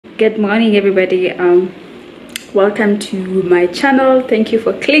Good morning, everybody. Welcome to my channel. Thank you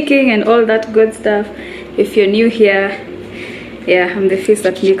for clicking and all that good stuff. If you're new here, yeah, I'm the face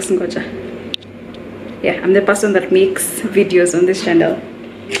that makes ngoja. Yeah, I'm the person that makes videos on this channel.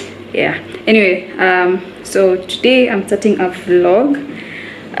 Yeah, anyway, so today I'm starting a vlog.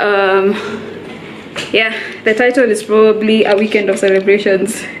 Yeah, the title is probably a weekend of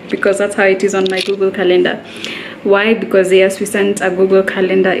celebrations because that's how it is on my Google Calendar. Why? Because yes, we sent a Google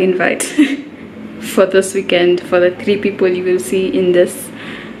Calendar invite for this weekend for the 3 people you will see in this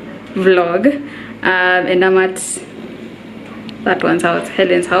vlog, and I'm at that one's house,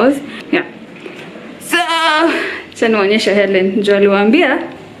 Helen's house. Yeah, so chanaonyesha Helen ndio aliwaambia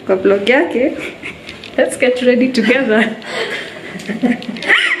kwa vlog yake let's get ready together.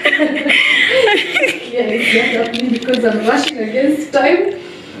 Yeah, it's not happening because I'm rushing against time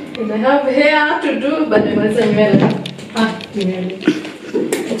and I have hair to do, but I must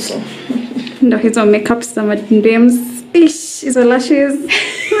also. No, hizo makeup za madams. Ish, hizo lashes.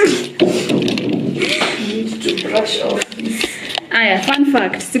 Need to brush off this. Aya, fun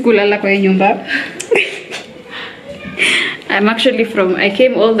fact, sikulala kwa hii nyumba. I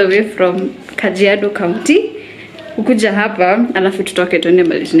came all the way from Kajiado County. Ukuja hapa, alafu tutoke tuende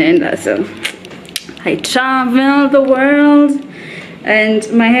mahali tunaenda. So I travel the world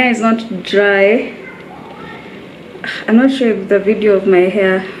and my hair is not dry. I'm not sure if the video of my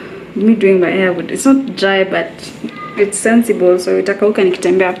hair, me doing my hair, it's not dry but it's sensible, so itakauka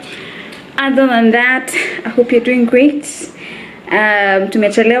nikitembea. Other than that, I hope you're doing great.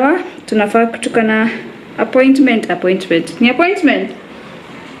 Tumechelewa, tunafaa kutoka na appointment. Ni appointment.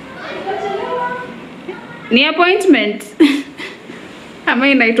 Ama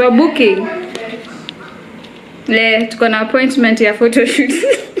inaitwa booking. Le, tuko na appointment ya photoshoot.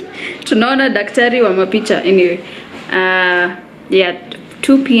 Tunaona daktari wa mapicha. Anyway, yeah,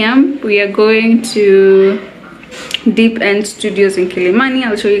 2 p.m. we are going to Deep End Studios in Kilimani.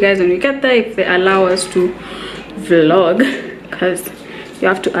 I'll show you guys when we get there if they allow us to vlog, because you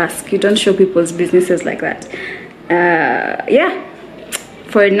have to ask. You don't show people's businesses like that. Yeah,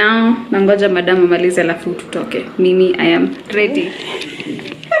 for now nangoja madam amalize alafu tutoke. Mimi, I am ready.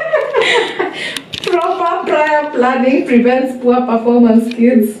 Proper prior planning prevents poor performance,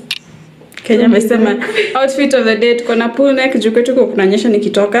 kids. Kenya mesema outfit of the day, tuko na pull neck juu kwetu kunanyesha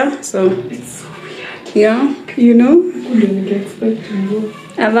nikitoka, so It's so weird. yeah, you know. Couldn't expect to go.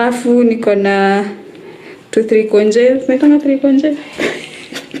 Alafu niko na 2-3 konje. Naitanga 3 konje.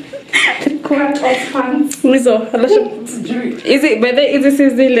 Quart of pants. Hizo hizi by hizi si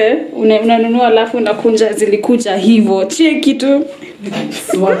zile unanunua alafu unakunja, zilikuja hivyo cheki tu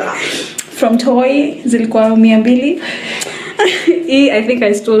from toy, zilikuwa 200. I think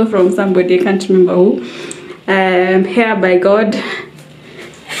I stole from somebody, I can't remember who. Hair by God.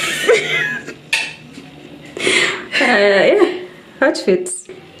 Yeah, outfits.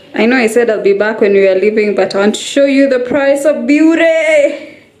 I know I said I'll be back when we are leaving, but I want to show you the price of beauty.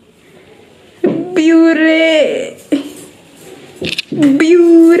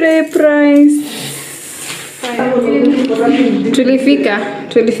 Beauty price.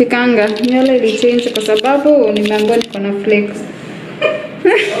 Tulifikanga nywele ilichange kwa sababu nimeambiwa niko na flakes.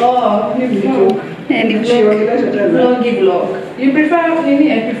 Oh, Any vlog. You prefer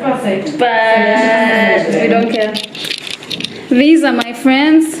Nini? I prefer side. But we don't care. These are my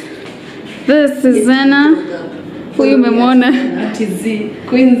friends. This is Zena. Huyu memona. TZ.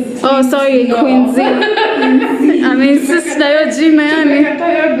 Queens. Oh, sorry, Queen Z. I mean, sister yo jina yani.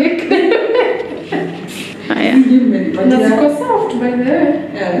 Haya. Naziko soft by the way.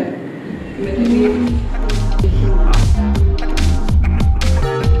 Yeah.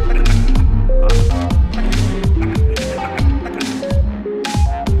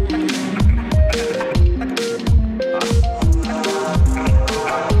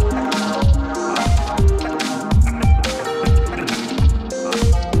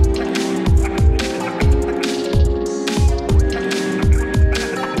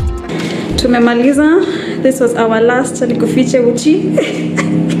 Tumemaliza. This was our last nikufiche uchi.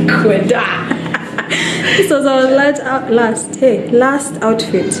 Kwenda. This was our last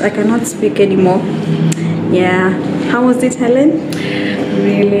outfit. I cannot speak anymore. Yeah. How was it, Helen?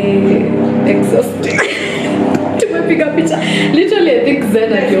 Really exhausting. Tumepiga picha. Literally, I think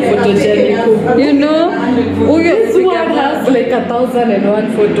Zen and your photogenic. You know, This one has like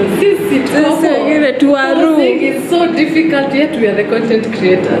 1,001 photos. This is so difficult, yet we are the content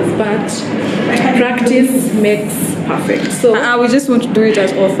creators. But practice makes perfect. So we just want to do it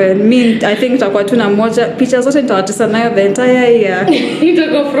as often. I think tutakuwa tuna moja picha zote nitawatesa nayo the entire year. you to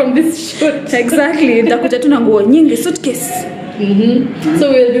go from this shoot. Exactly. Nitakuja tuna nguo nyingi, suitcase.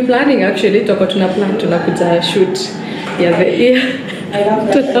 So we'll be planning actually. Tuna plan tunakuja shoot. Yeah.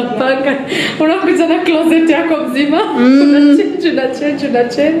 Tunapanga. Unakuja na closet yako mzima. Una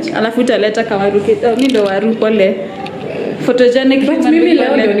change. Alafu utaleta kawaruke. Mimi ndo waru pole. Photogenic. But mimi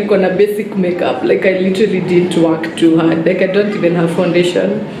leo ndio niko na basic makeup. Like I literally didn't work too hard. Like I don't even have foundation.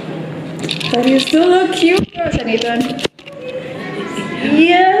 But you still look cute.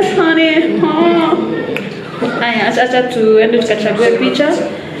 Yes, honey. Aya, acha tuende tukachague picha.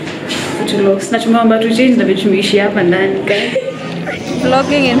 Na tumeomba tu change na vitu mishi hapa ndani guys.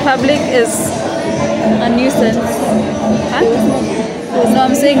 Vlogging in public is a nuisance. Huh? No,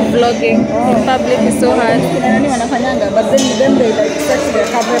 I'm saying vlogging in public is so hard. But then they like set their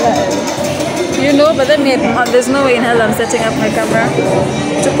camera and you know, but then there's no way in hell I'm setting up my camera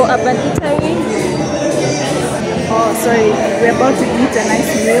to go up and eat. Oh, sorry, we're about to eat a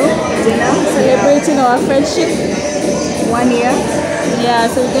nice meal, dinner, celebrating our friendship 1 year. Yeah,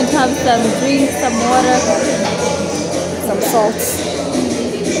 so we're going to have some drinks, some water, some salt.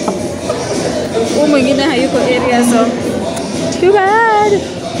 Oh my goodness, how you got area, so too bad.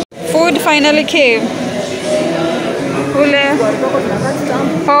 Food finally came. Ule,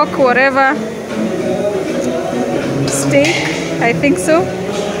 pork, whatever. Steak, I think so.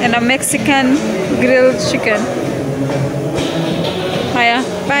 And a Mexican grilled chicken. Hiya,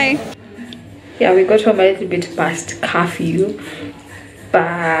 bye. Yeah, we got home a little bit past curfew,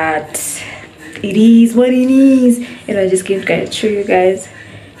 but it is what it is. And I just came to show you guys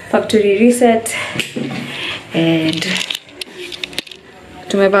factory reset and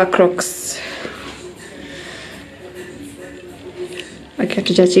tumevaa Crocs. Okay,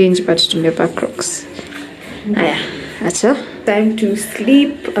 to change, but tumevaa Crocs. Aya, acha. Time to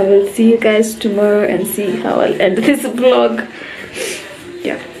sleep. I will see you guys tomorrow and see how I'll end this vlog.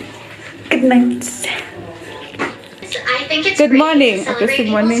 Yeah. Good night. I think it's good morning. Okay, good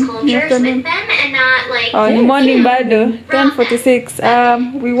morning. Afternoon. And not like oh, good morning, Bado. 10:46.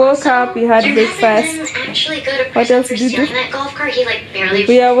 We woke up. We had breakfast. What else did you do?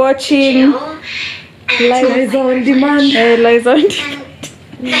 We are watching Lies on Demand. Lies on Demand.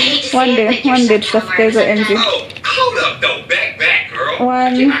 One day, tutafika hizo enzi. Hold up, though. Back, girl.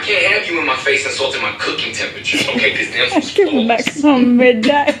 One. I can't have you in my face insulting my cooking temperature, okay? Because them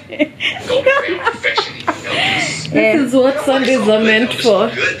perfection. This is what Sundays are meant for.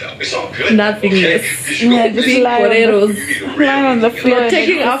 It's all good. Nothingness. Yeah, just lie on the floor. We're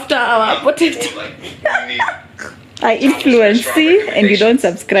taking after our potato. I influence, see, and you don't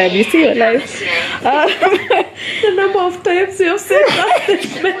subscribe. You see your life. The number of times you have said that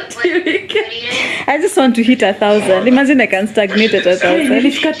statement. I just want to hit 1,000. Imagine I can stagnate at 1,000. When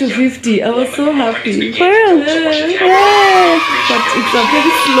it got to 50, I was so happy. For real? Yeah. But it's a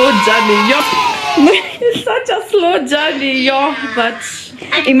very slow journey, yo. It's such a slow journey, yo. But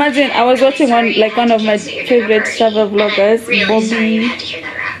imagine I was watching one of my favorite travel vloggers,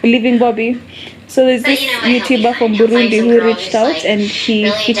 Living Bobby. So there's this YouTuber from Burundi who reached out and he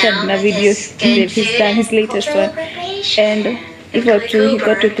featured in a video that he's done, his latest one. And he got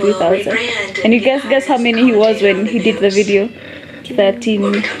to 3,000. And you guess how many he was when he did the video?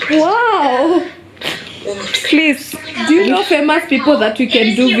 13. wow! Please. Do you know famous people that we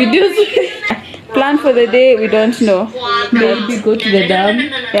can do videos with? Plan for the day, we don't know. Maybe go to the dam.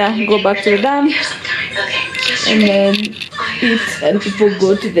 Yeah, go back to the dam. And then eat and people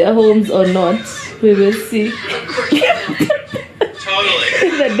go to their homes or not. We will see. Totally.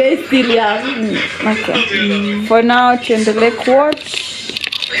 The day is still young. Okay. For now, tuendelee kuwatch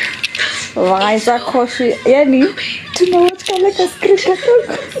Liza Koshi. Yani, tunawatch kama kascript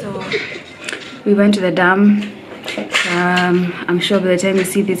kadogo. So, we went to the dam. I'm sure by the time you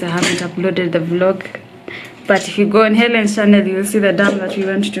see this I haven't uploaded the vlog, but if you go on Helen's channel you will see the dam that we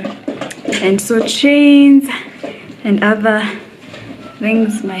went to, and so chains and other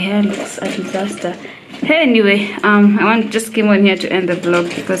things. My hair looks a disaster. Anyway, I just came on here to end the vlog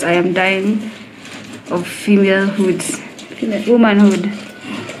because I am dying of womanhood.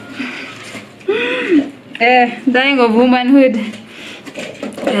 Dying of womanhood.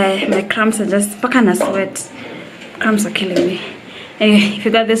 My cramps are just pakana sweat. Cramps are killing me. Anyway, if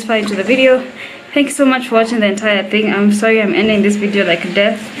you got this far into the video, thank you so much for watching the entire thing. I'm sorry I'm ending this video like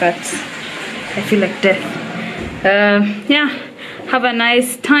death, but I feel like death. Yeah, have a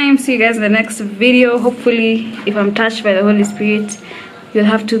nice time. See you guys in the next video. Hopefully, if I'm touched by the Holy Spirit, you'll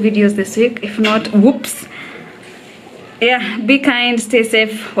have 2 videos this week. If not, whoops. Yeah, be kind, stay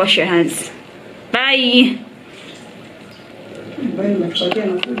safe, wash your hands. Bye.